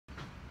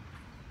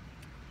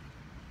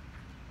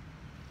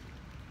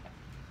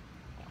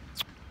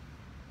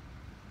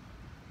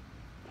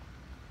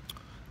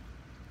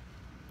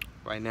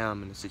Right now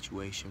I'm in a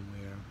situation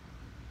where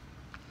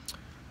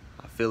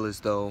I feel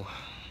as though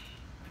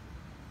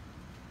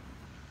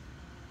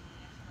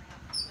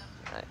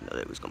I didn't know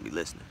they was gonna be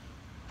listening.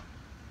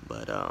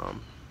 But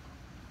I'm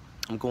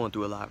going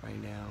through a lot right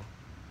now.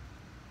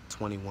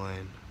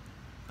 21.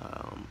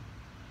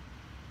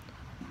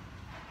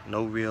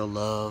 No real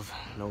love,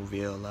 no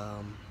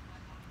real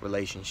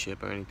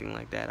relationship or anything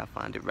like that. I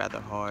find it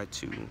rather hard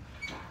to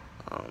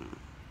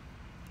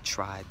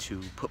try to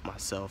put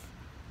myself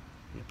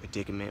in a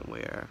predicament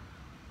where,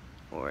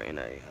 or in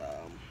a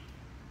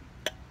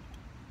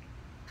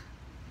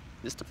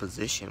just a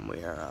position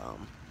where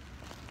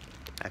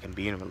I can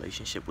be in a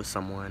relationship with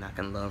someone, I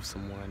can love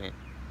someone,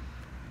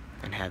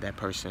 and have that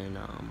person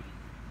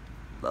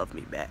love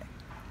me back,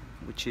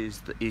 which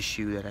is the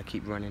issue that I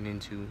keep running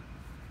into.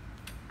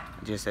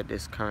 Just at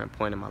this current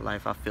point in my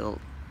life, I feel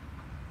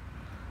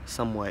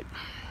somewhat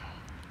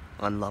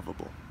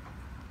unlovable.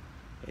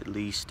 At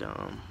least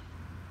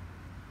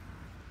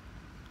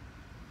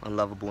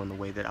unlovable in the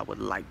way that I would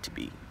like to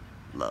be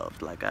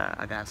loved. Like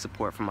I got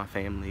support from my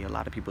family. A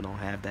lot of people don't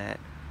have that,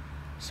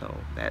 so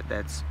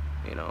that's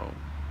you know,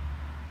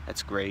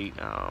 that's great.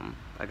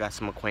 I got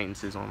some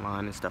acquaintances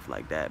online and stuff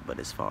like that, but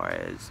as far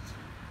as,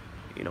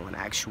 you know, an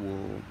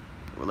actual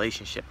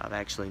relationship, I've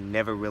actually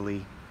never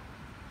really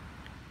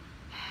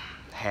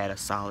had a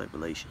solid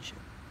relationship.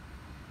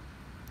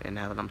 And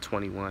now that I'm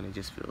 21, it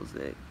just feels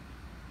that,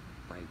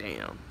 like,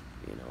 damn,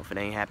 you know, if it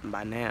ain't happened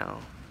by now,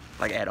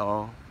 like, at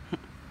all,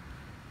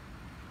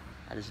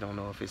 I just don't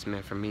know if it's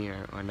meant for me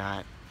or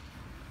not.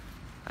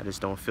 I just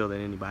don't feel that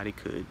anybody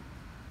could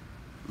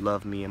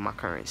love me in my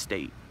current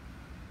state.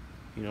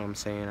 You know what I'm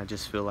saying? I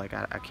just feel like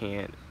I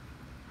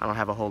don't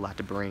have a whole lot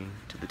to bring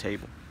to the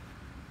table.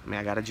 I mean,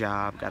 I got a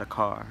job, got a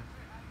car,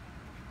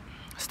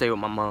 I stay with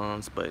my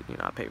moms, but, you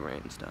know, I pay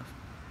rent and stuff.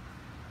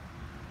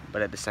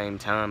 But at the same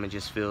time, it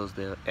just feels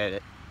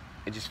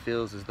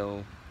as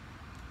though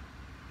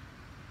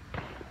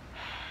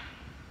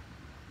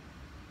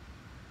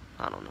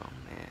I don't know,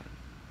 man.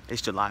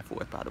 It's July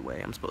 4th, by the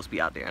way. I'm supposed to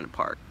be out there in the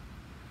park.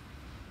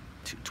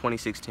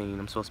 2016,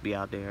 I'm supposed to be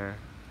out there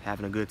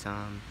having a good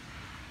time.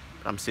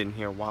 I'm sitting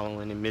here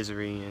wallowing in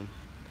misery, and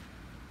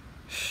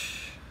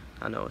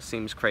I know it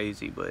seems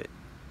crazy, but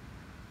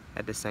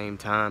at the same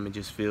time, it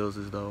just feels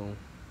as though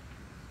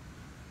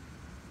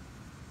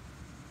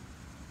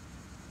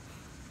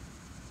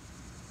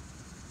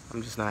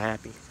I'm just not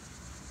happy,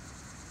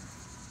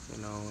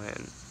 you know,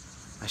 and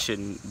I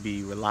shouldn't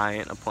be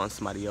reliant upon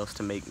somebody else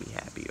to make me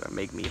happy or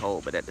make me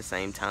whole, but at the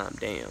same time,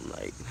 damn,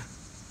 like,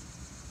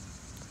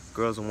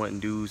 girls are wanting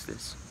dudes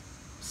that's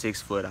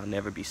 6 foot. I'll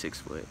never be 6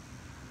 foot.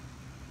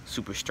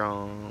 Super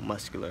strong,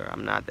 muscular.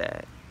 I'm not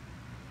that.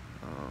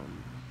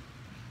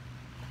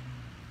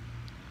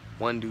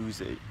 One dudes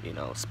that, you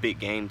know, spit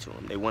game to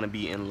them. They want to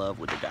be in love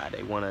with the guy.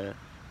 They want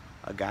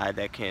a guy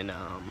that can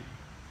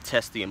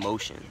test the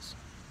emotions.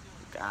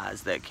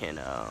 Guys that can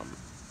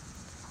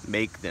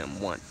make them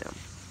want them.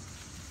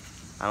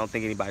 I don't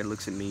think anybody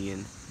looks at me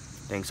and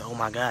thinks, "Oh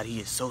my God, he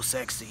is so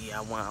sexy.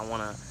 I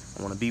wanna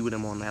be with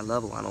him on that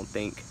level." I don't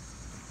think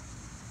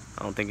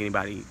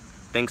anybody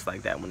thinks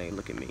like that when they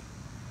look at me.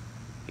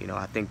 You know,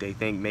 I think they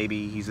think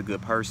maybe he's a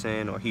good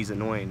person or he's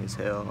annoying as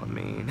hell. I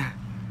mean,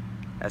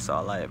 that's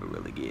all I ever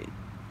really get.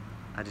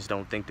 I just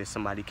don't think that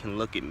somebody can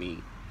look at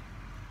me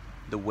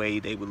the way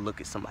they would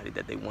look at somebody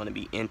that they want to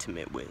be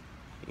intimate with.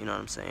 You know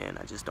what I'm saying?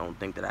 I just don't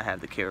think that I have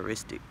the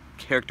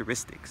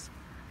characteristics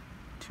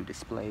to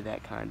display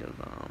that kind of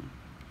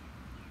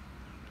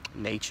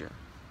nature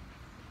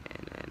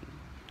and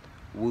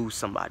woo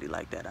somebody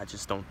like that. I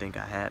just don't think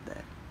I have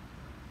that.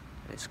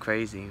 It's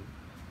crazy,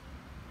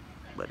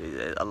 but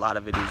a lot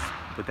of it is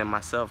within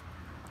myself.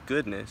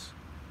 Goodness,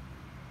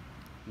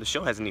 the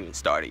show hasn't even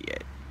started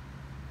yet,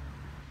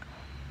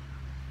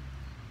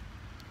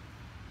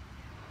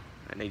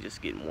 and they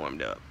just getting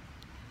warmed up.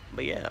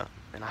 But yeah,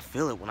 and I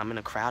feel it when I'm in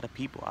a crowd of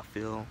people. I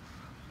feel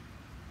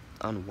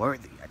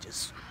unworthy.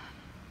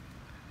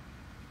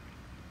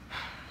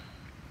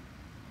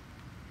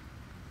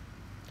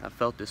 I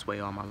felt this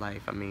way all my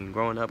life. I mean,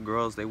 growing up,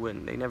 girls, they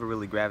never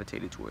really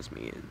gravitated towards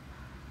me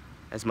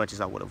as much as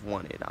I would have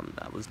wanted.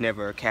 I was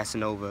never a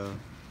Casanova,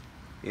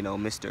 you know,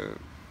 Mr.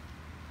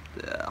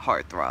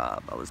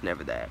 Heartthrob. I was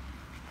never that.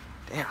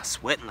 Damn, I'm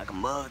sweating like a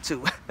mug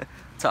too.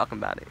 Talking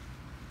about it.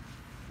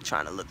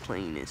 Trying to look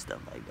clean and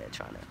stuff like that.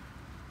 Trying to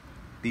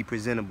be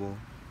presentable.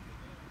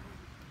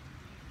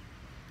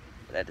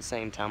 But at the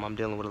same time, I'm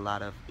dealing with a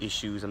lot of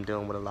issues. I'm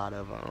dealing with a lot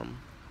of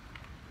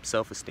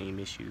self-esteem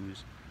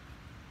issues.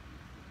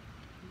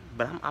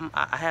 But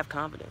I have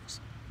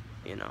confidence.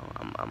 You know,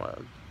 I'm a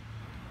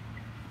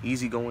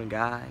easygoing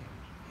guy.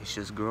 It's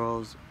just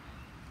girls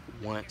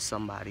want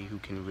somebody who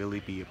can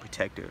really be a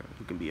protector,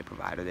 who can be a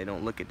provider. They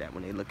don't look at that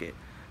when they look at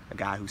a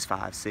guy who's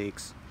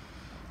 5'6",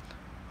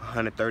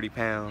 130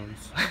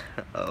 pounds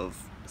of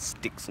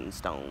sticks and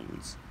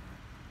stones.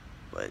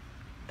 But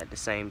at the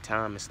same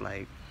time, it's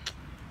like,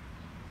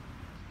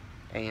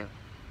 damn,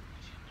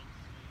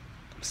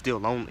 I'm still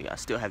lonely. I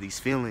still have these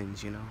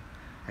feelings, you know.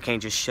 I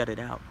can't just shut it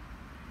out.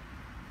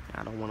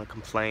 I don't want to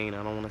complain.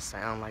 I don't want to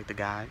sound like the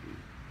guy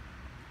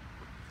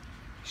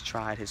who's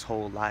tried his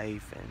whole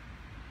life and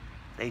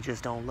they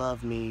just don't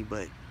love me.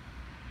 But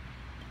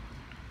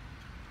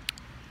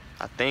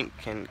I think,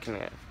 can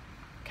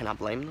I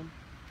blame them?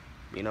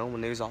 You know,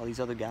 when there's all these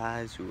other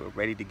guys who are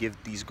ready to give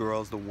these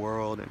girls the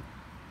world and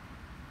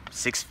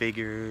 6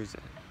 figures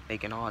and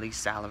making all these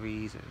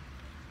salaries and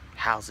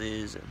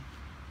houses, and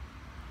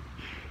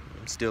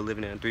I'm still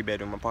living in a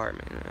 3-bedroom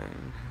apartment.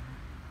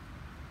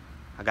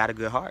 I got a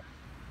good heart.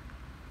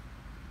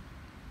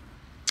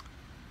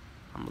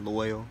 I'm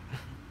loyal.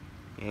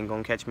 You ain't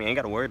gonna catch me. Ain't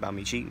gotta worry about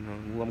me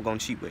cheating. Who I'm gonna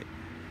cheat with?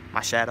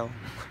 My shadow.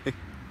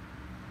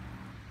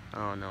 I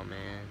don't know,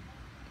 man.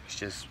 It's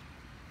just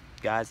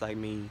guys like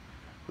me,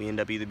 we end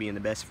up either being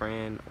the best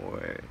friend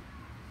or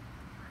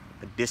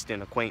a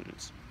distant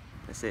acquaintance.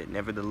 That's it.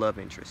 Never the love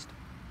interest.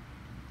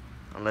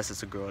 Unless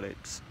it's a girl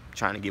that's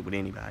trying to get with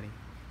anybody.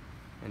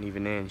 And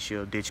even then,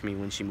 she'll ditch me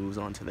when she moves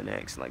on to the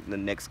next. Like the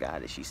next guy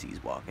that she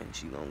sees walking,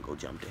 she gonna go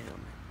jump to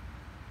him.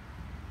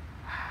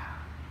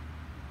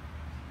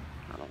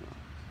 I don't know.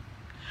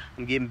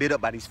 I'm getting bit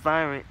up by these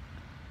fire ants.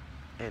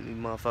 And these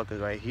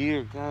motherfuckers right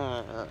here,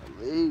 golly,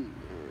 man.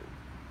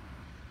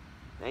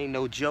 They ain't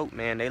no joke,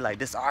 man. They like,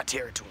 this our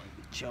territory.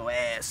 Get your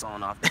ass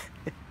on off.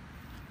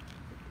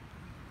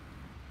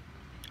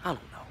 I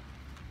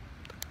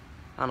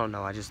don't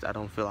know. I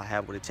don't feel I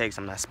have what it takes.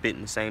 I'm not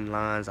spitting the same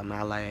lines. I'm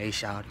not like, hey,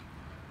 shawty,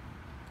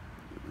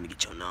 let me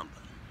get your number.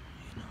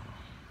 You know.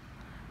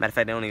 Matter of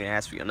fact, they don't even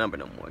ask for your number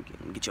no more.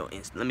 Let me get your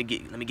Insta. Let me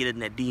get it in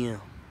that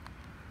DM.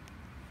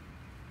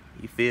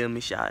 You feel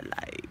me, shawty?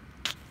 Like,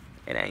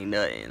 it ain't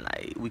nothing.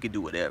 Like, we could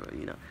do whatever,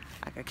 you know.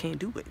 I can't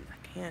do it.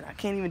 I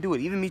can't even do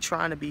it. Even me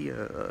trying to be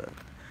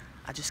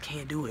I just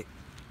can't do it.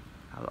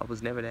 I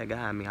was never that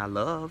guy. I mean, I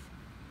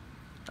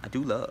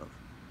do love.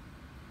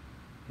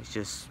 It's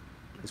just,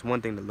 it's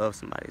one thing to love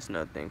somebody. It's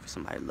another thing for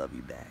somebody to love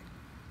you back.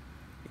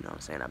 You know what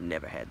I'm saying? I've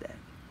never had that.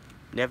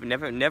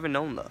 Never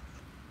known love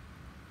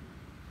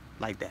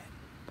like that,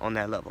 on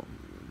that level.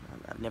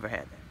 I've never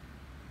had that.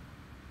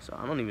 So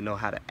I don't even know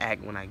how to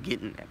act when I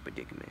get in that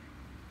predicament.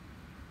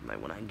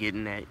 Like when I get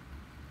in that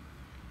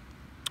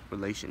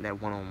relation,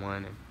 that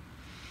one-on-one, and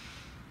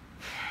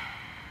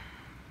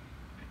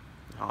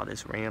all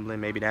this rambling.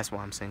 Maybe that's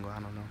why I'm single. I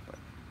don't know. But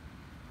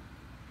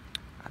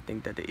I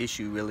think that the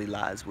issue really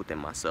lies within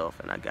myself,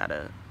 and I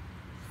gotta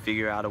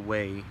figure out a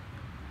way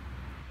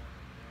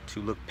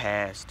to look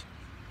past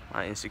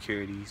my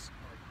insecurities,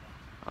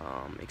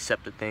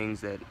 accept the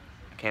things that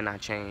I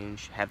cannot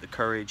change, have the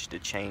courage to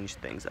change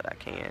things that I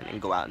can,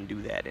 and go out and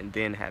do that, and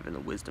then having the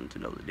wisdom to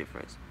know the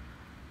difference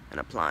and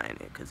applying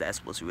it, because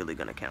that's what's really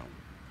gonna count.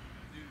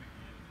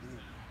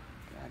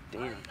 God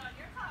damn.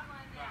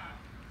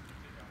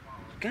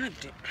 God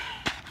damn.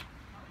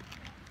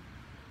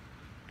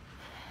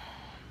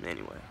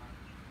 Anyway,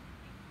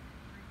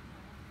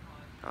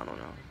 I don't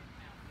know.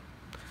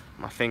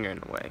 My finger in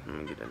the way. Let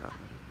me get another.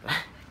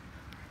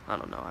 I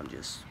don't know. I'm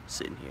just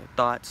sitting here,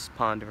 thoughts,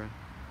 pondering.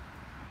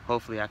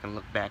 Hopefully, I can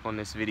look back on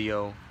this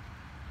video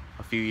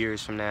a few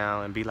years from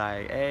now and be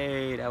like,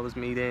 "Hey, that was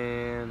me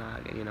then.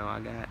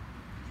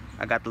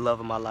 I got the love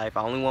of my life.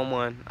 I only want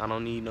one. I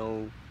don't need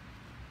no,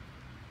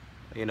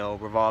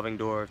 revolving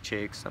door of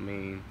chicks. I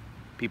mean,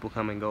 people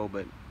come and go,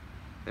 but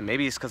and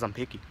maybe it's because I'm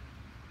picky.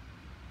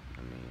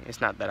 I mean, it's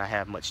not that I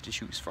have much to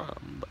choose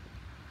from, but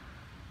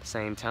at the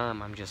same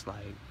time, I'm just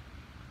like,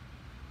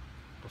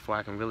 before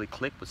I can really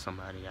click with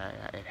somebody,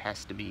 it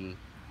has to be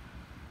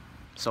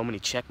so many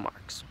check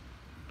marks.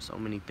 So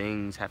many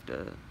things have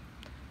to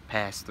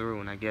pass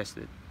through, and I guess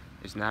that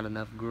there's not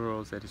enough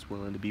girls that is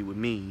willing to be with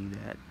me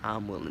that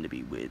I'm willing to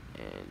be with,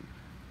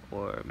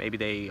 or maybe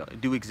they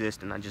do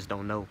exist and I just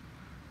don't know.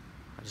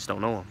 I just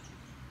don't know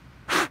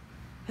them.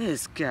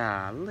 This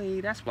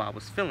golly, that's why I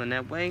was feeling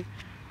that way.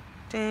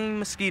 Dang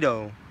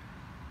mosquito.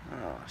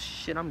 Oh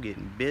shit, I'm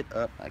getting bit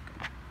up like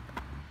a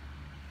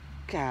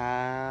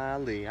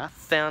golly. I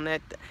found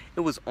that it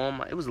was a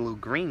little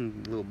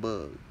green little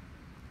bug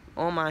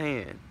on my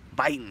hand,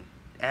 biting.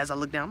 As I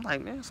look down, I'm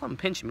like, man, something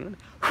pinching me.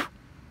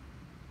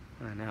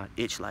 Right now it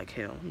itch like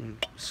hell.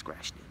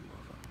 Scratch this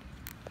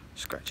motherfucker.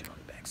 Scratch it on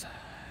the backside.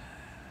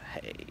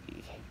 Hey.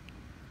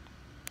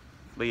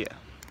 But yeah,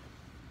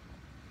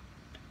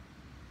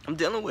 I'm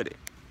dealing with it.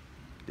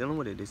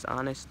 It's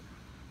honest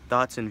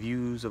thoughts and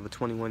views of a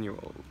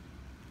 21-year-old.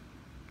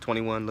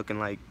 21 looking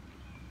like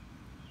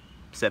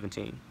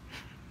 17.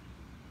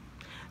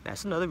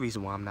 That's another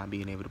reason why I'm not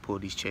being able to pull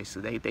these chicks.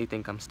 So they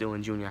think I'm still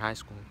in junior high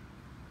school.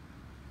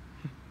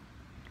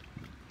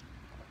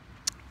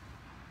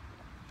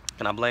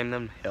 Can I blame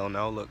them? Hell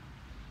no. Look,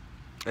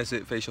 that's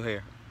it, facial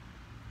hair.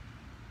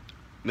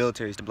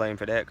 Military's to blame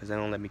for that because they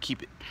don't let me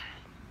keep it.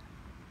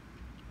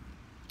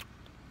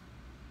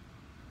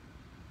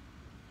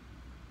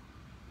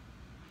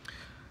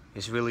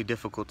 It's really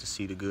difficult to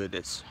see the good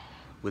that's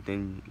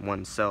within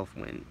oneself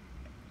when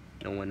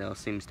no one else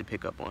seems to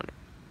pick up on it.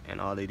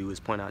 And all they do is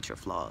point out your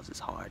flaws. It's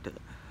hard to...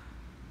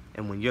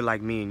 And when you're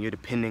like me and you're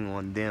depending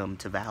on them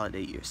to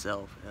validate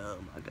yourself, oh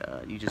my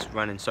God, you just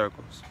run in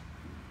circles.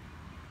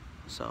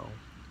 So,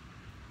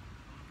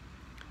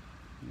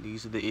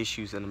 These are the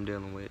issues that I'm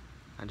dealing with.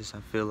 I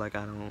feel like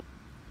I don't.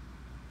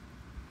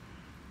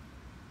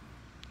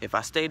 If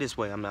I stay this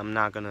way, I'm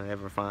not gonna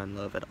ever find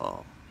love at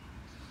all.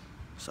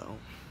 So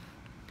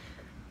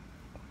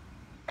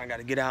I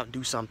gotta get out and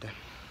do something,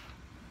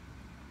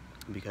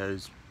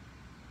 because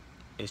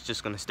it's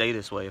just gonna stay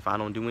this way if I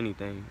don't do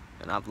anything.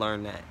 And I've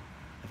learned that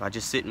if I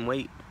just sit and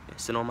wait and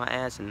sit on my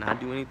ass and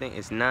not do anything,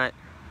 it's not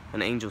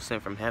an angel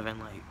sent from heaven.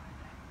 Like,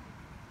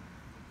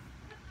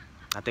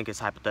 I think it's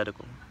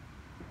hypothetical.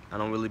 I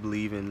don't really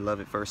believe in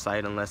love at first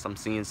sight unless I'm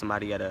seeing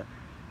somebody at a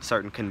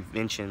certain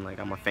convention, like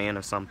I'm a fan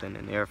of something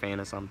and they're a fan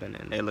of something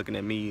and they're looking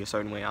at me a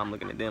certain way, I'm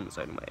looking at them a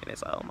certain way, and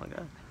it's like, oh my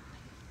God.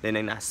 Then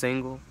they're not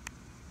single.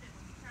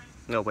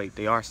 No, wait,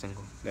 they are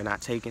single. They're not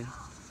taken,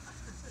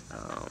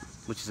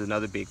 which is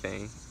another big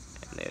thing.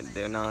 And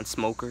they're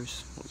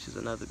non-smokers, which is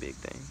another big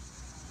thing,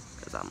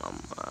 because I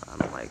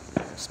don't like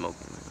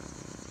smoking.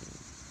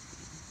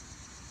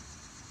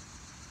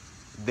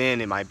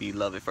 Then it might be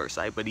love at first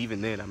sight, but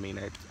even then, I mean,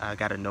 I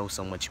gotta know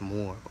so much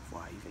more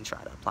before I even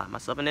try to apply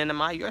myself. And then am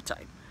I your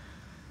type?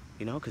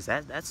 You know, because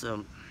that's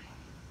I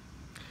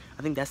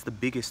think that's the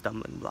biggest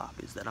stumbling block,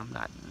 is that I'm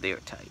not their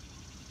type.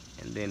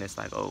 And then it's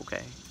like, oh,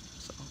 okay.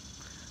 So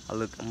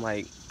I'm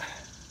like,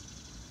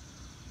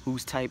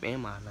 whose type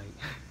am I? Like,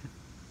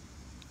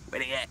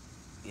 where they at?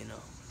 You know,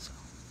 so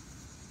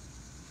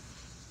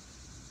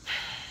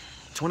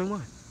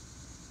 21.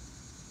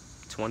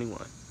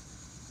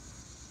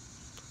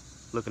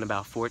 Looking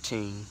about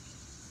 14.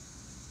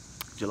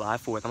 July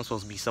 4th, I'm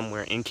supposed to be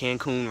somewhere in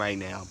Cancun right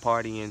now,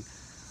 partying,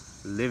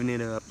 living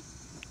it up,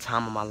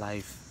 time of my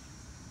life,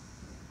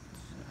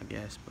 I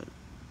guess. But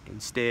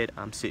instead,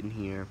 I'm sitting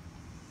here,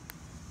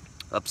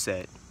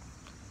 upset,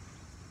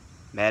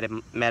 mad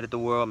at the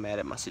world, mad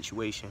at my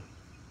situation.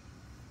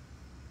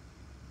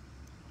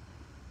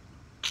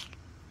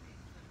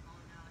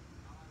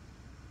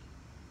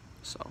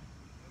 So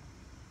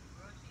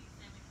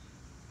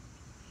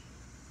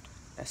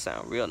that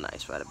sounds real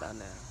nice right about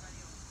now.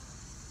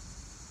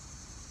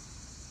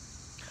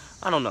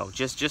 I don't know,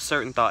 just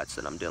certain thoughts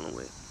that I'm dealing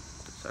with,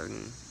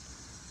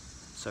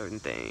 certain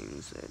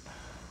things,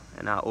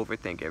 and I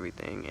overthink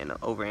everything and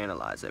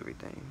overanalyze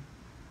everything.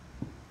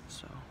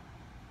 So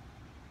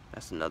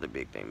that's another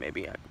big thing.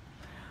 Maybe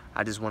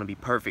I just want to be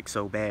perfect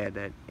so bad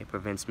that it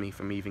prevents me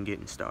from even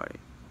getting started.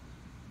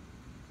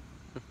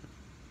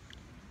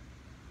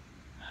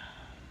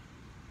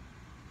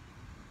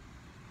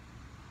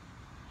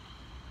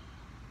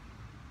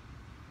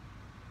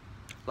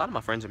 A lot of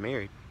my friends are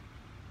married.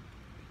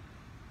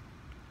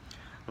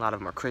 A lot of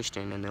them are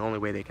Christian, and the only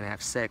way they can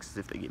have sex is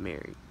if they get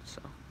married.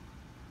 So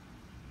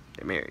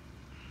they're married.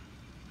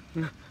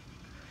 And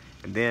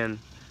then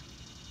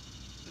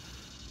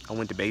I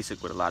went to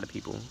basic with a lot of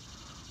people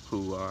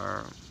who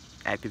are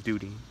active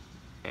duty,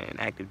 and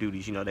active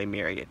duties, you know, they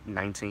married at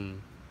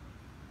 19.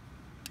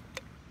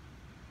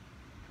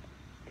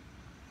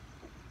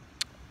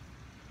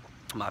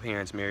 My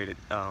parents married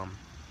at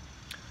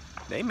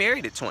they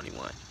married at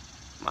 21.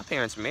 My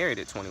parents married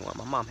at 21.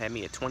 My mom had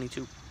me at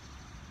 22.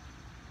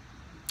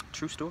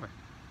 True story.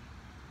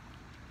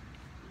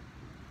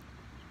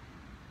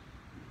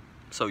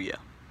 So yeah,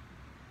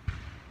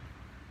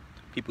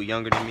 people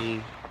younger than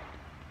me,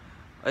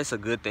 it's a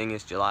good thing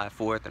it's July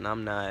 4th and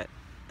I'm not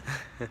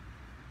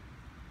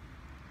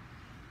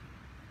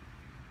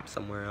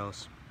somewhere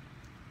else,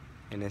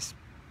 and it's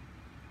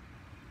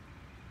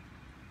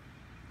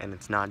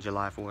not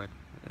July 4th,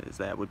 as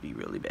that would be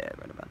really bad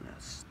right about now.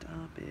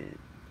 Stop it.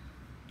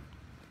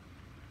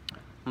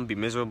 I'm gonna be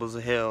miserable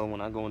as hell when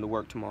I go into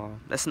work tomorrow.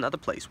 That's another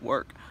place,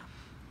 work.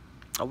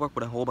 I work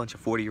with a whole bunch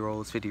of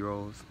 40-year-olds,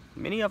 50-year-olds.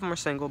 Many of them are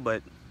single,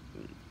 but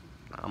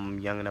I'm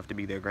young enough to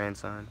be their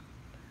grandson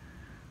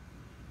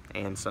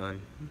and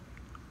son.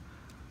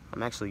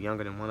 I'm actually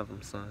younger than one of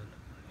them's son.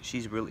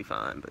 She's really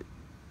fine, but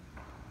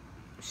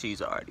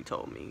she's already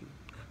told me.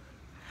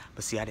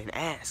 But see, I didn't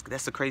ask.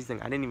 That's the crazy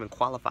thing. I didn't even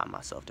qualify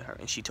myself to her,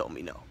 and she told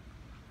me no.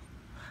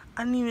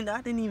 I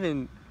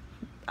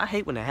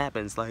hate when that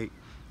happens. Like,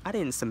 I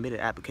didn't submit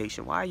an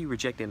application. Why are you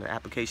rejecting an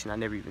application I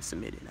never even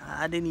submitted?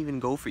 I didn't even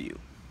go for you.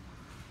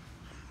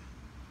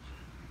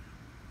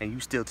 And you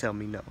still tell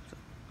me no. So,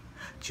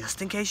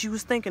 just in case you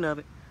was thinking of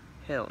it.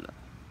 Hell no.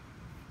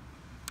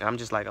 And I'm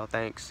just like, oh,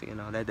 thanks. You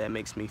know, that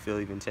makes me feel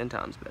even 10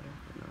 times better.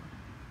 You know?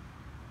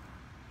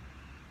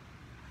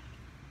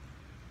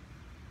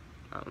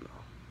 I don't know.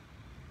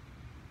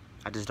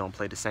 I just don't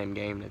play the same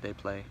game that they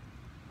play.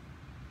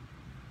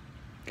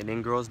 And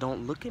then girls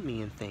don't look at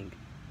me and think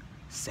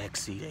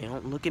sexy. They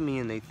don't look at me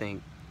and they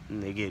think,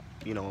 and they get,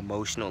 you know,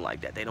 emotional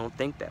like that. They don't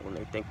think that when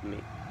they think of me.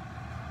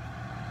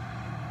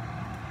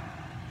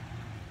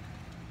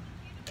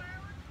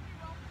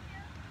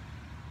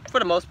 For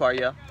the most part,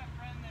 yeah.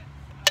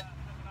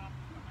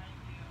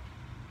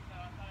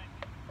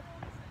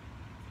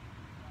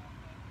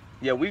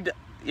 Yeah,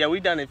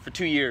 we've done it for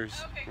 2 years,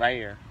 okay, right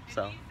here.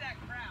 So. Crowd,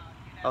 you know?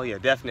 Oh yeah,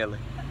 definitely.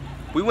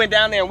 We went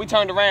down there and we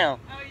turned around.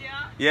 Oh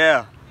yeah.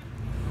 Yeah.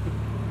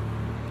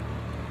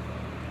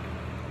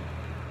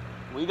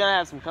 We gonna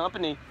have some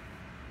company.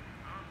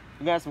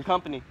 You got some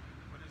company.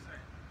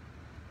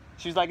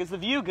 She was like, is the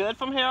view good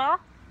from here?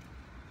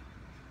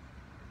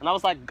 And I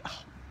was like,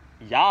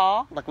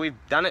 yeah. Like, we've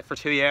done it for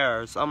 2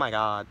 years. Oh my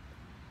God.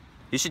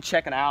 You should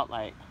check it out,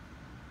 like,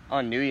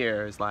 on New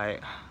Year's.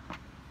 Like,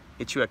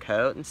 get you a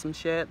coat and some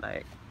shit.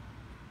 Like,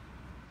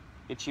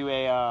 get you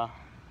a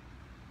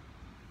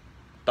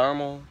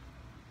thermal.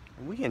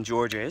 We in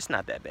Georgia. It's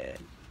not that bad.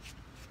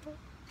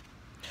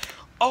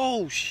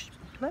 Oh,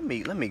 let me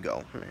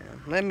go,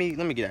 man. Let me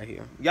get out of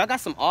here. Y'all got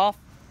some off?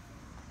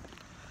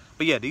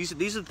 But yeah, these are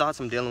the thoughts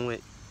I'm dealing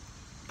with.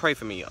 Pray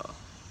for me, y'all.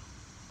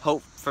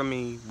 Hope for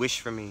me, wish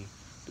for me.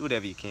 Do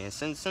whatever you can.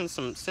 Send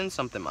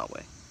something my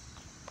way.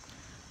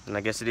 And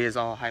I guess it is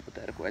all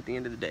hypothetical at the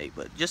end of the day,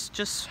 but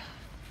just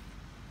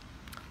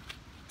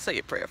say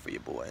a prayer for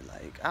your boy.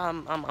 Like,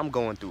 I'm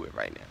going through it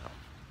right now.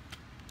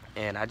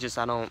 And I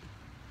don't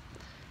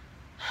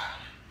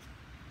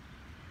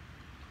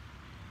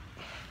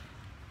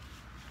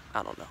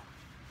know.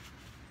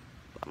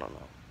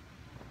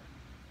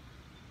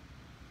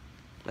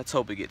 Let's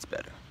hope it gets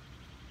better.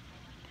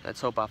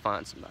 Let's hope I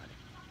find somebody.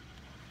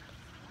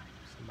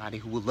 Somebody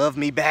who will love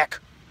me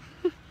back.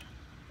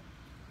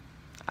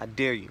 I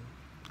dare you.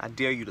 I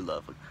dare you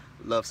to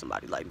love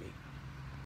somebody like me.